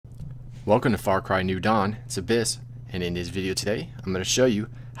Welcome to Far Cry New Dawn. It's Abyss, and in this video today, I'm going to show you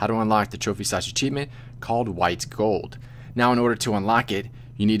how to unlock the trophy/achievement called White Gold. Now, in order to unlock it,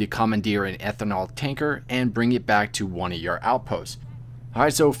 you need to commandeer an ethanol tanker and bring it back to one of your outposts.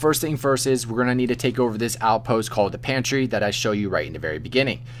 Alright, so first thing first is we're going to need to take over this outpost called the pantry that I show you right in the very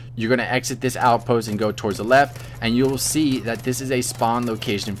beginning. You're going to exit this outpost and go towards the left, and you'll see that this is a spawn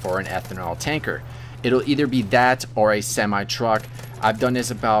location for an ethanol tanker. It'll either be that or a semi-truck. I've done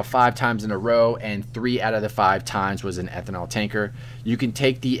this about 5 times in a row, and 3 out of the 5 times was an ethanol tanker. You can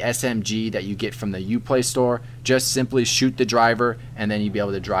take the SMG that you get from the Uplay store, just simply shoot the driver, and then you'll be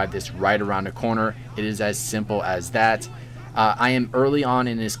able to drive this right around the corner. It is as simple as that. I am early on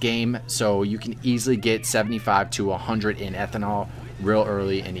in this game, so you can easily get 75 to 100 in ethanol real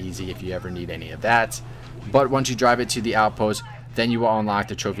early and easy if you ever need any of that. But once you drive it to the outpost, then you will unlock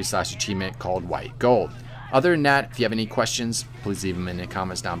the trophy/achievement called White Gold. Other than that, if you have any questions, please leave them in the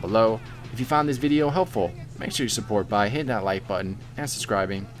comments down below. If you found this video helpful, make sure you support by hitting that like button and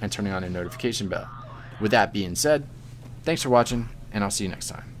subscribing and turning on the notification bell. With that being said, thanks for watching, and I'll see you next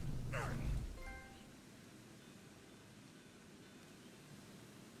time.